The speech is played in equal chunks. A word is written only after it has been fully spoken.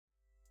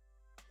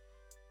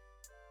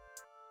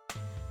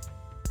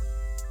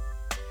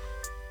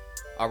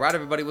All right,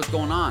 everybody, what's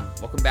going on?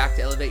 Welcome back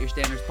to Elevate Your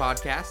Standards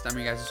podcast. I'm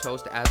your guys'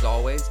 host, as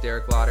always,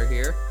 Derek Lauder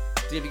here,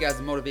 to give you guys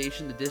the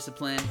motivation, the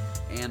discipline,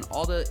 and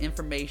all the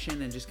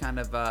information and just kind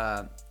of,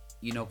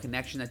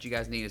 connection that you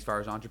guys need as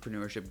far as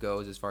entrepreneurship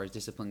goes, as far as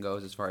discipline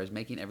goes, as far as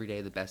making every day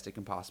the best it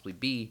can possibly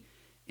be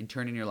and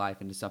turning your life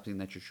into something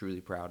that you're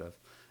truly proud of.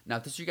 Now,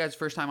 if this is your guys'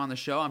 first time on the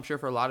show, I'm sure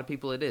for a lot of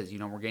people it is.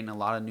 We're getting a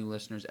lot of new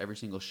listeners every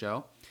single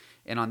show.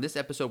 And on this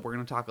episode, we're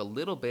going to talk a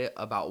little bit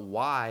about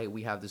why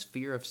we have this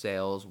fear of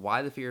sales,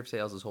 why the fear of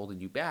sales is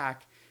holding you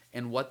back,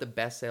 and what the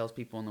best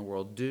salespeople in the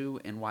world do,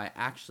 and why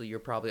actually you're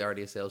probably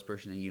already a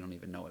salesperson and you don't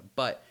even know it.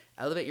 But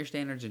Elevate Your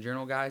Standards in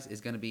Journal, guys,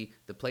 is going to be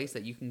the place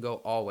that you can go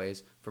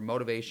always for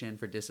motivation,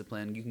 for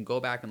discipline. You can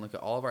go back and look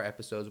at all of our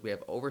episodes. We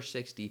have over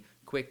 60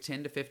 quick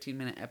 10 to 15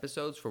 minute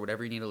episodes for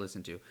whatever you need to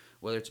listen to,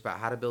 whether it's about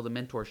how to build a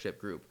mentorship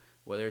group,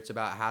 whether it's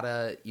about how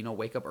to,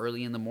 wake up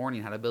early in the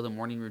morning, how to build a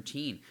morning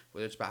routine,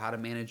 whether it's about how to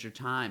manage your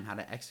time, how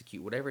to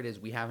execute, whatever it is,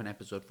 we have an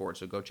episode for it,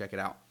 so go check it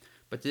out.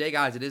 But today,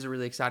 guys, it is a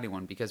really exciting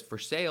one because for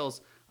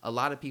sales, a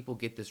lot of people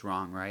get this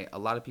wrong, right? A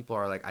lot of people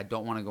are like, I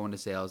don't want to go into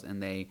sales,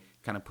 and they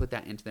kind of put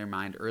that into their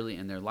mind early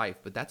in their life.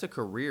 But that's a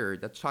career.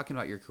 That's talking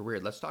about your career.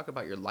 Let's talk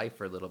about your life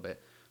for a little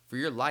bit. For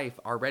your life,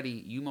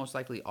 already, you most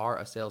likely are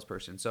a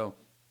salesperson. So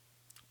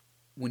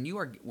when you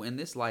are in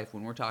this life,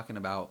 when we're talking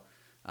about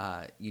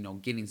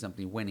getting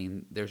something,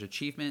 winning, there's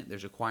achievement,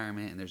 there's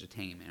acquirement, and there's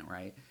attainment,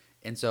 right?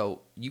 And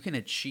so you can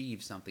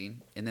achieve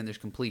something, and then there's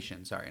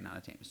completion. Sorry, not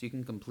attainment. So you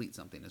can complete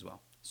something as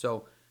well.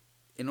 So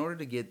in order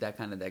to get that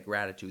kind of that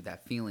gratitude,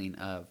 that feeling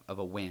of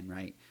a win,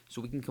 right?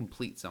 So we can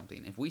complete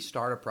something. If we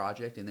start a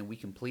project and then we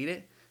complete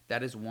it,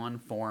 that is one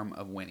form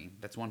of winning.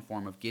 That's one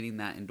form of getting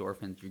that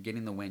endorphins. You're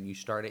getting the win. You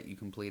start it, you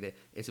complete it.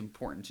 It's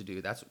important to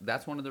do.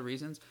 That's one of the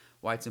reasons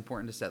why it's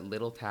important to set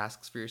little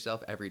tasks for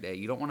yourself every day.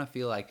 You don't want to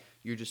feel like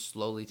you're just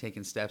slowly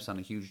taking steps on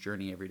a huge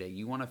journey every day.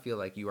 You want to feel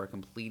like you are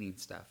completing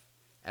stuff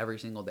every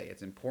single day.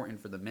 It's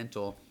important for the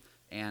mental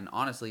and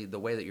honestly, the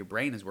way that your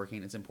brain is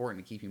working, it's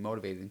important to keep you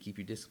motivated and keep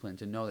you disciplined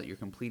to know that you're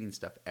completing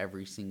stuff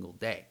every single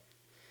day.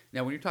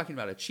 Now, when you're talking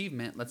about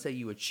achievement, let's say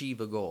you achieve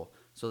a goal.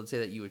 So let's say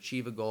that you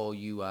achieve a goal,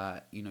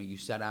 you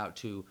set out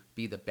to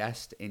be the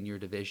best in your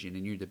division,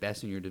 and you're the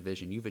best in your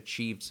division. You've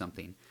achieved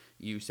something.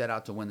 You set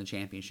out to win the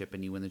championship,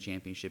 and you win the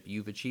championship.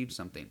 You've achieved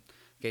something.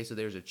 Okay, so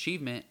there's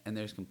achievement and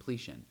there's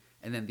completion.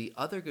 And then the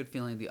other good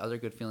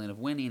feeling of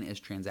winning is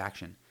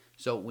transaction.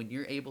 So when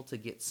you're able to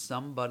get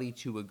somebody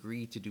to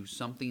agree to do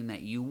something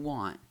that you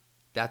want,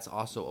 that's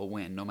also a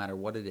win, no matter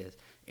what it is.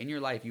 In your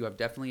life, you have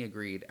definitely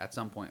agreed at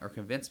some point or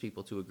convinced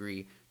people to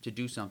agree to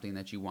do something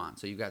that you want.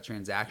 So you've got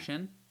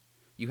transaction,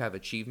 you have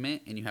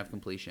achievement, and you have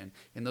completion.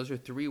 And those are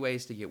three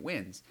ways to get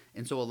wins.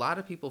 And so a lot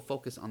of people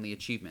focus on the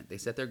achievement. They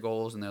set their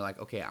goals and they're like,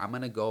 okay, I'm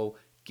going to go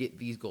get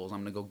these goals. I'm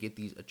going to go get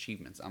these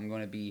achievements. I'm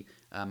going to be,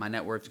 my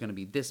net worth's going to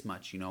be this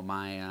much.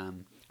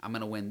 I'm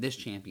going to win this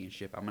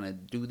championship. I'm going to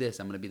do this.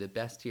 I'm going to be the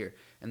best here.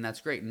 And that's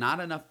great. Not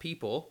enough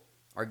people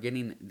are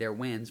getting their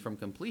wins from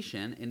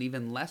completion, and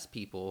even less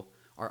people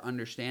are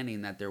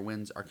understanding that their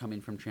wins are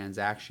coming from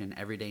transaction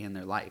every day in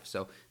their life.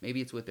 So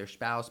maybe it's with their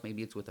spouse,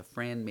 maybe it's with a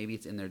friend, maybe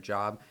it's in their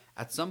job.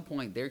 At some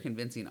point, they're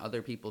convincing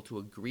other people to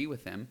agree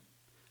with them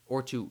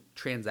or to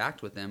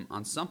transact with them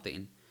on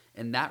something.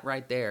 And that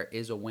right there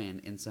is a win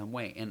in some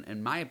way. And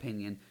in my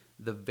opinion,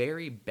 the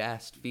very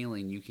best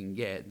feeling you can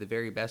get, the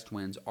very best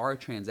wins are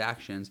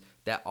transactions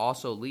that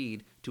also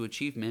lead to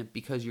achievement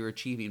because you're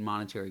achieving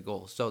monetary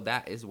goals. So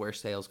that is where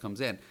sales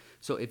comes in.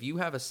 So if you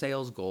have a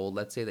sales goal,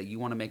 let's say that you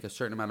want to make a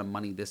certain amount of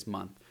money this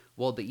month,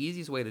 well, the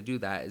easiest way to do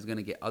that is going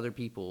to get other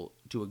people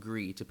to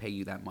agree to pay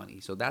you that money.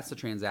 So that's the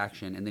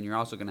transaction, and then you're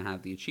also going to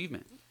have the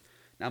achievement.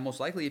 Now,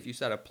 most likely, if you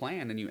set a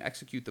plan and you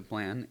execute the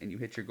plan and you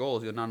hit your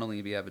goals, you'll not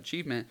only have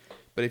achievement,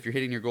 but if you're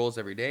hitting your goals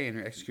every day and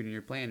you're executing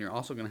your plan, you're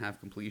also going to have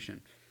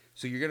completion.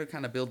 So you're going to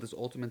kind of build this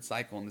ultimate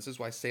cycle, and this is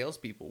why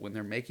salespeople, when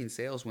they're making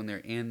sales, when they're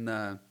in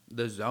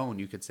the zone,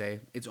 you could say,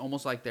 it's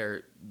almost like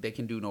they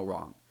can do no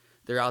wrong.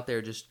 They're out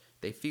there just,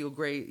 they feel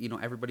great.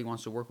 Everybody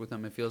wants to work with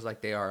them. It feels like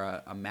they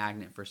are a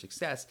magnet for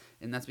success,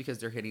 and that's because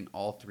they're hitting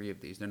all three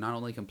of these. They're not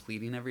only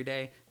completing every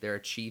day, they're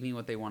achieving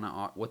what they want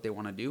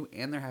to do,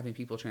 and they're having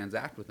people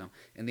transact with them.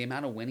 And the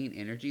amount of winning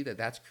energy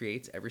that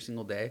creates every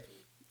single day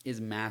is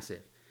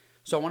massive.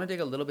 So I want to dig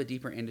a little bit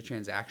deeper into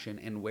transaction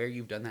and where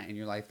you've done that in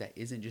your life that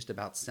isn't just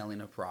about selling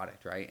a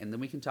product, right? And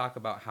then we can talk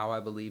about how I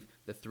believe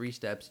the 3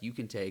 steps you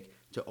can take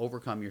to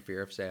overcome your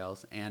fear of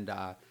sales and,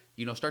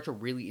 start to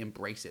really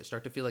embrace it.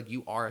 Start to feel like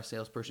you are a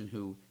salesperson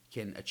who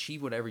can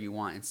achieve whatever you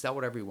want and sell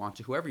whatever you want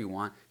to whoever you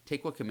want,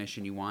 take what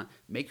commission you want,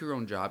 make your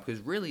own job,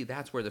 because really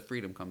that's where the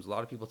freedom comes. A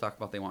lot of people talk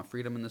about they want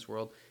freedom in this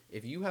world.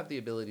 If you have the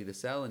ability to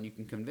sell and you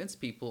can convince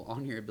people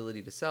on your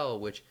ability to sell,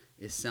 which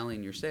is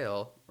selling your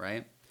sale,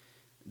 right?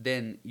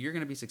 Then you're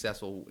going to be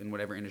successful in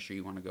whatever industry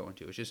you want to go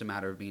into. It's just a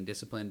matter of being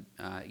disciplined,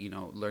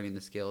 learning the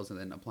skills and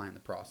then applying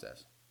the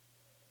process.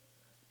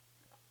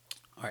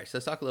 All right, so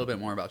let's talk a little bit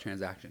more about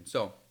transaction.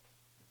 So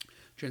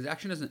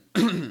transaction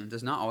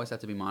does not always have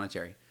to be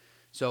monetary.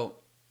 So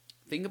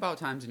think about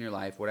times in your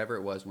life, whatever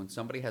it was, when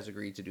somebody has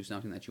agreed to do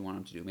something that you want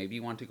them to do. Maybe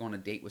you want to go on a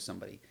date with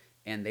somebody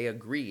and they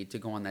agreed to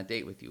go on that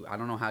date with you. I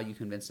don't know how you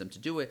convinced them to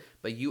do it,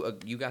 but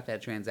you got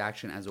that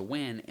transaction as a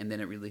win, and then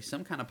it released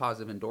some kind of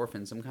positive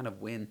endorphin, some kind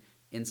of win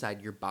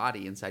inside your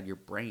body, inside your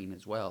brain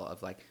as well,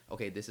 of like,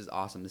 okay, this is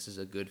awesome. This is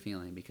a good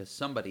feeling because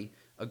somebody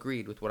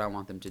agreed with what I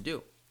want them to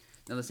do.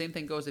 Now, the same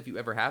thing goes if you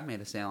ever have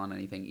made a sale on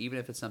anything, even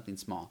if it's something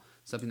small,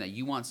 something that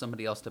you want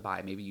somebody else to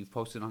buy. Maybe you've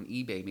posted on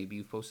eBay. Maybe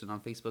you've posted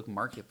on Facebook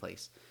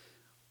Marketplace.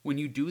 When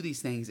you do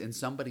these things and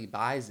somebody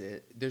buys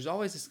it, there's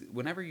always this,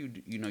 whenever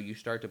you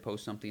start to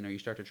post something or you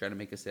start to try to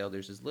make a sale,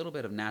 there's this little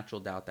bit of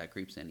natural doubt that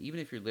creeps in. Even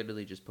if you're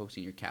literally just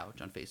posting your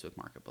couch on Facebook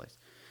Marketplace,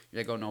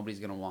 you're like, oh, nobody's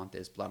gonna want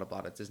this, blah blah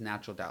blah. It's this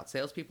natural doubt.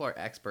 Salespeople are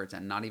experts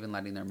at not even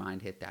letting their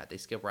mind hit that. They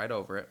skip right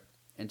over it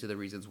into the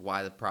reasons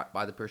why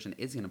the person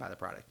is gonna buy the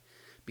product,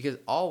 because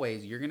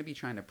always you're gonna be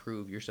trying to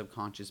prove your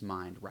subconscious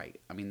mind right.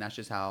 I mean, that's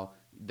just how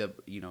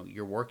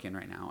you're working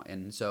right now.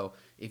 And so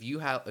if you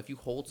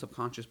hold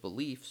subconscious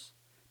beliefs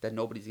that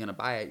nobody's going to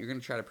buy it, you're going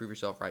to try to prove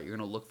yourself right. You're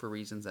going to look for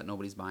reasons that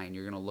nobody's buying.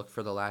 You're going to look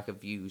for the lack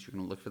of views. You're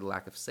going to look for the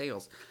lack of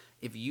sales.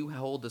 If you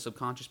hold the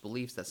subconscious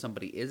beliefs that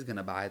somebody is going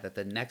to buy, that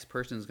the next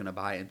person is going to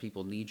buy, and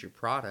people need your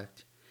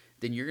product,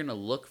 then you're going to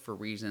look for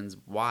reasons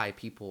why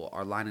people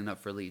are lining up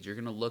for leads. You're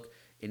going to look,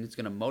 and it's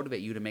going to motivate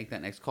you to make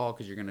that next call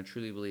because you're going to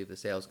truly believe the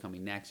sale is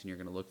coming next, and you're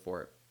going to look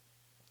for it.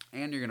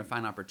 And you're going to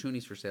find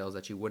opportunities for sales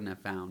that you wouldn't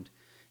have found,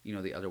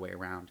 the other way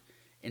around.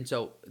 And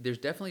so there's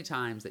definitely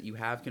times that you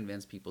have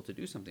convinced people to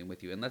do something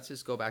with you. And let's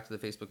just go back to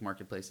the Facebook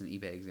Marketplace and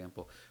eBay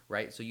example,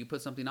 right? So you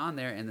put something on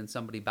there and then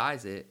somebody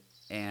buys it,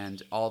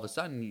 and all of a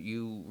sudden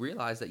you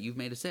realize that you've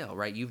made a sale,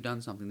 right? You've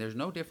done something. There's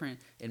no different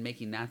in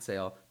making that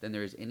sale than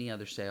there is any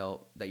other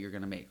sale that you're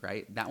going to make,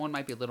 right? That one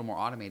might be a little more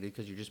automated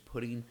because you're just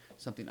putting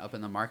something up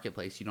in the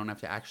marketplace. You don't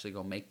have to actually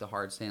go make the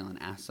hard sale and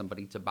ask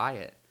somebody to buy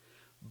it.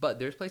 But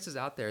there's places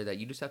out there that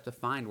you just have to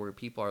find where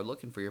people are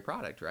looking for your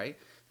product, right?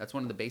 That's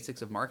one of the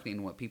basics of marketing.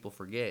 And what people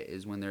forget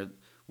is when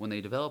they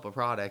develop a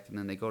product and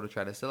then they go to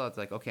try to sell it, it's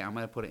like, okay, I'm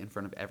going to put it in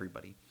front of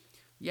everybody.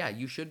 Yeah,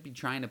 you should be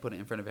trying to put it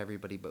in front of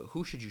everybody, but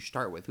who should you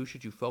start with? Who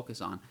should you focus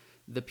on?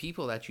 The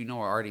people that you know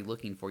are already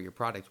looking for your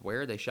product.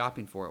 Where are they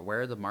shopping for it?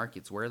 Where are the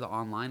markets? Where are the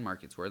online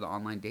markets? Where are the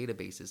online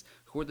databases?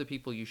 Who are the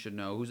people you should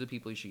know? Who's the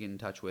people you should get in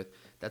touch with?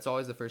 That's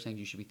always the first thing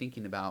you should be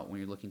thinking about when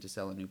you're looking to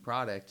sell a new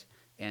product.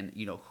 And,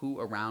 who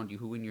around you,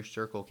 who in your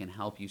circle can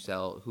help you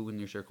sell, who in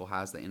your circle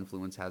has the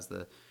influence, has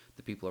the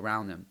people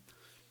around them.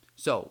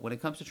 So when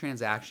it comes to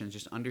transactions,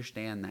 just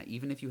understand that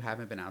even if you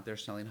haven't been out there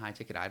selling high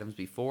ticket items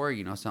before,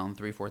 selling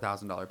 $3,000,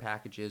 $4,000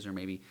 packages or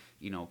maybe,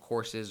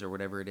 courses or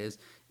whatever it is,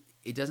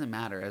 it doesn't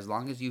matter. As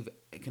long as you've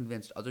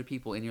convinced other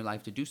people in your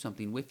life to do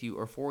something with you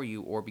or for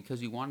you or because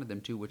you wanted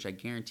them to, which I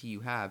guarantee you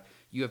have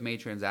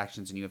made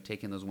transactions and you have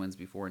taken those wins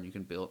before and you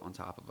can build on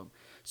top of them.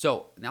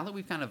 So now that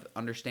we've kind of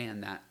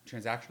understand that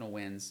transactional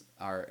wins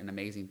are an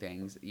amazing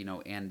things,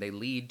 and they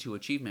lead to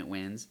achievement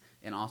wins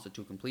and also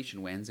to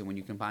completion wins. And when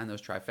you combine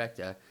those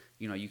trifecta,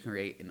 you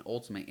create an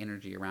ultimate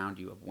energy around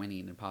you of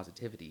winning and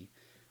positivity.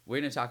 We're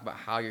going to talk about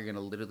how you're going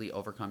to literally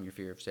overcome your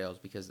fear of sales,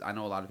 because I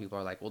know a lot of people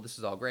are like, well, this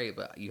is all great,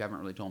 but you haven't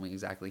really told me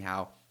exactly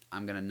how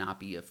I'm going to not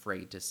be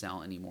afraid to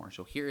sell anymore.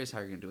 So here is how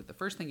you're going to do it. The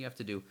first thing you have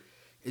to do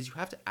is you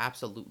have to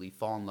absolutely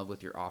fall in love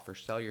with your offer,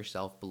 sell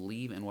yourself,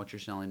 believe in what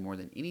you're selling more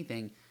than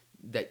anything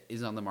that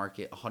is on the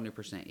market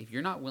 100%. If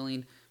you're not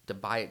willing to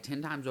buy it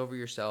 10 times over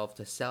yourself,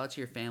 to sell it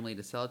to your family,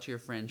 to sell it to your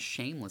friends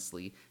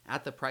shamelessly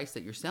at the price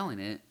that you're selling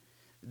it,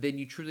 then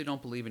you truly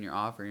don't believe in your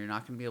offer. You're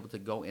not going to be able to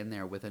go in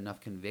there with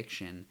enough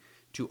conviction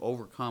to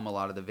overcome a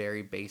lot of the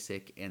very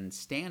basic and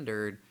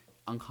standard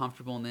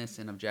uncomfortableness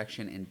and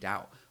objection and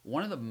doubt.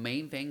 One of the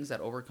main things that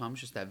overcomes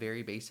just that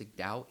very basic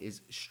doubt is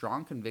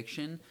strong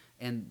conviction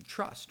and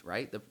trust,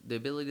 right? The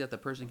ability that the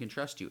person can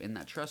trust you. And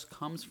that trust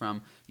comes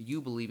from you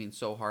believing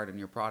so hard in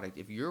your product.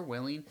 If you're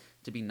willing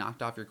to be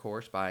knocked off your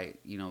course by,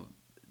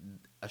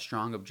 a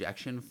strong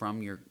objection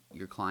from your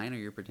client or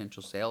your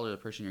potential sale or the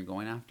person you're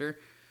going after,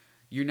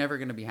 you're never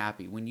going to be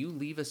happy. When you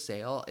leave a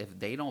sale, if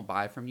they don't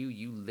buy from you,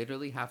 you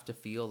literally have to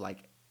feel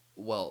like,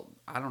 well,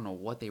 I don't know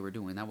what they were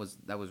doing. That was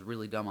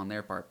really dumb on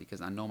their part because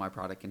I know my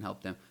product can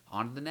help them.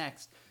 On to the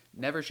next.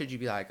 Never should you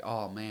be like,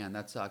 oh man,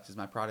 that sucks. Is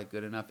my product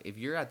good enough? If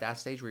you're at that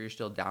stage where you're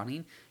still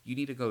doubting, you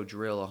need to go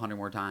drill 100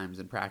 more times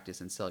and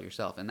practice and sell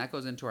yourself. And that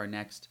goes into our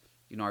next,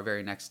 our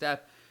very next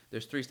step.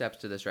 There's 3 steps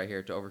to this right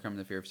here to overcome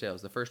the fear of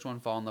sales. The first one,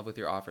 fall in love with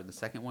your offer. The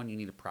second one, you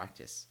need to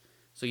practice.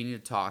 So you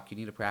need to talk, you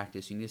need to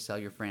practice, you need to sell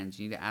your friends,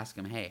 you need to ask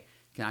them, hey,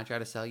 can I try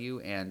to sell you?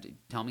 And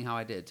tell me how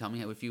I did. Tell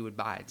me if you would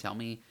buy it. Tell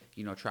me,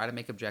 try to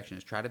make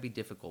objections, try to be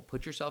difficult.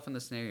 Put yourself in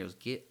the scenarios.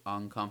 Get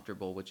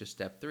uncomfortable, which is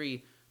step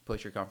 3,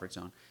 push your comfort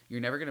zone.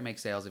 You're never going to make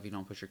sales if you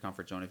don't push your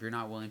comfort zone. If you're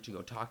not willing to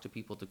go talk to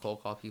people, to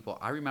cold call people.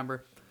 I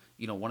remember,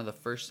 one of the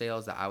first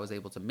sales that I was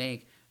able to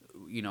make,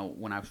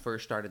 when I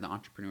first started the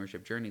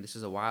entrepreneurship journey, this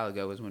is a while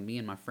ago, was when me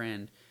and my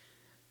friend,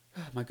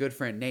 my good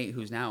friend Nate,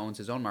 who's now owns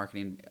his own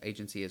marketing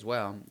agency as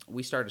well,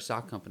 we started a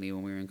sock company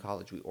when we were in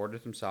college. We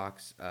ordered some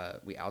socks.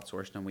 We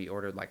outsourced them. We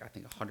ordered like I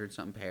think 100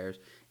 something pairs,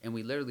 and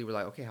we literally were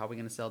like, okay, how are we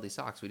going to sell these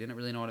socks? We didn't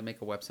really know how to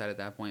make a website at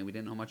that point. We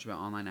didn't know much about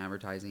online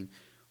advertising.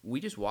 We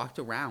just walked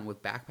around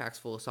with backpacks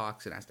full of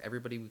socks and asked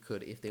everybody we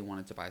could if they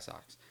wanted to buy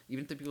socks.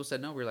 Even if the people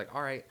said no, we were like,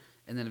 all right.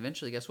 And then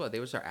eventually, guess what? They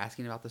would start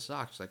asking about the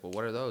socks. Like, well,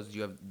 what are those? Do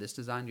you have this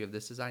design? Do you have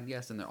this design?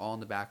 Yes. And they're all in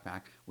the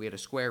backpack. We had a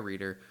square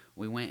reader.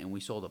 We went and we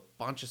sold a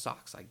bunch of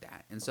socks like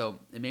that. And so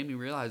it made me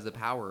realize the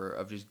power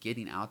of just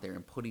getting out there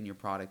and putting your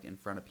product in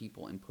front of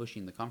people and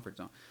pushing the comfort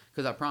zone.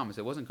 Because I promise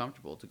it wasn't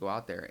comfortable to go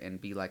out there and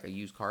be like a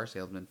used car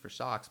salesman for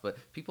socks. But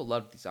people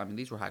loved these. I mean,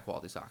 these were high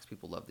quality socks.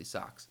 People loved these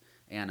socks.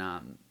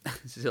 And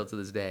still to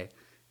this day,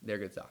 they're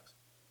good socks.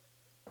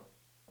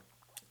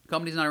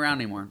 Company's not around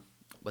anymore,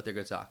 but they're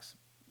good socks.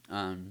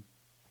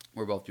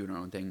 We're both doing our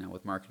own thing now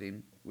with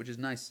marketing, which is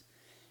nice.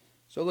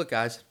 So look,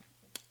 guys,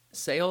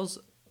 sales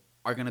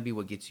are going to be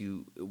what gets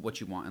you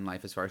what you want in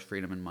life as far as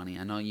freedom and money.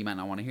 I know you might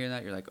not want to hear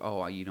that. You're like,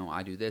 oh,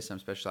 I do this. I'm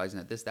specializing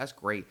at this. That's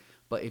great.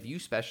 But if you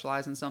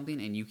specialize in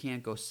something and you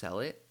can't go sell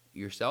it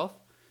yourself,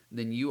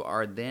 then you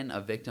are then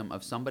a victim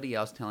of somebody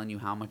else telling you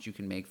how much you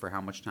can make for how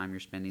much time you're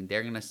spending.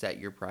 They're going to set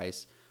your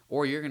price,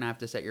 or you're going to have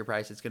to set your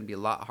price. It's going to be a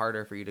lot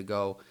harder for you to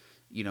go,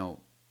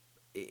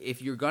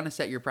 if you're going to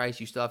set your price,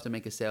 you still have to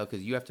make a sale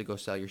because you have to go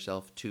sell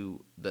yourself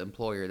to the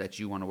employer that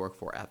you want to work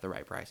for at the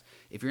right price.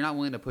 If you're not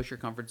willing to push your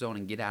comfort zone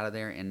and get out of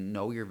there and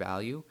know your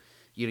value,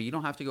 you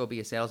don't have to go be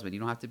a salesman. You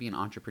don't have to be an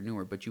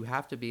entrepreneur, but you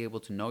have to be able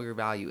to know your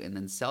value and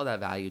then sell that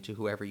value to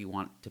whoever you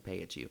want to pay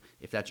it to.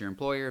 If that's your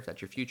employer, if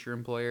that's your future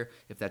employer,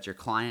 if that's your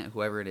client,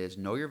 whoever it is,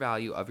 know your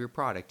value of your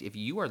product. If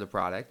you are the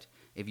product,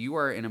 if you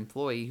are an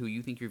employee who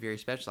you think you're very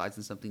specialized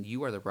in something,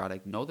 you are the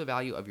product, know the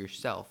value of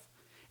yourself.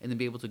 And then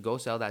be able to go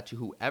sell that to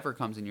whoever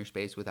comes in your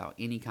space without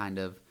any kind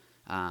of,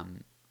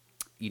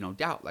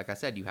 doubt. Like I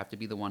said, you have to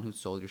be the one who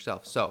sold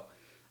yourself. So,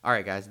 all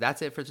right, guys,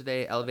 that's it for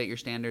today. Elevate your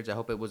standards. I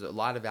hope it was a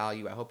lot of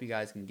value. I hope you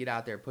guys can get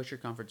out there, push your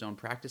comfort zone,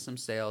 practice some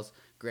sales.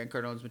 Grant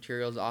Cardone's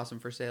material is awesome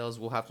for sales.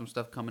 We'll have some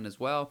stuff coming as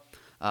well.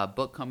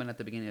 Book coming at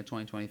the beginning of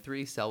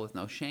 2023, Sell with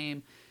No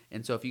Shame.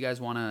 And so if you guys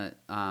want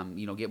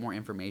to, get more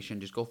information,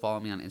 just go follow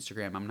me on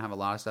Instagram. I'm going to have a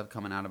lot of stuff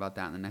coming out about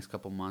that in the next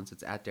couple months.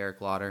 It's at Derek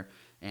Lauder.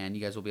 And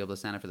you guys will be able to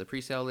sign up for the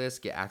pre-sale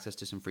list, get access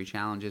to some free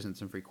challenges and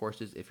some free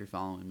courses if you're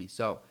following me.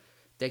 So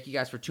thank you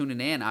guys for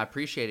tuning in. I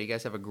appreciate it. You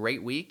guys have a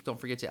great week. Don't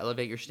forget to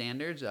elevate your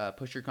standards,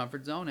 push your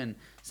comfort zone, and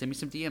send me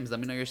some DMs.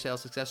 Let me know your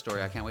sales success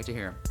story. I can't wait to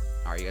hear them.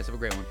 All right, you guys have a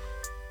great one.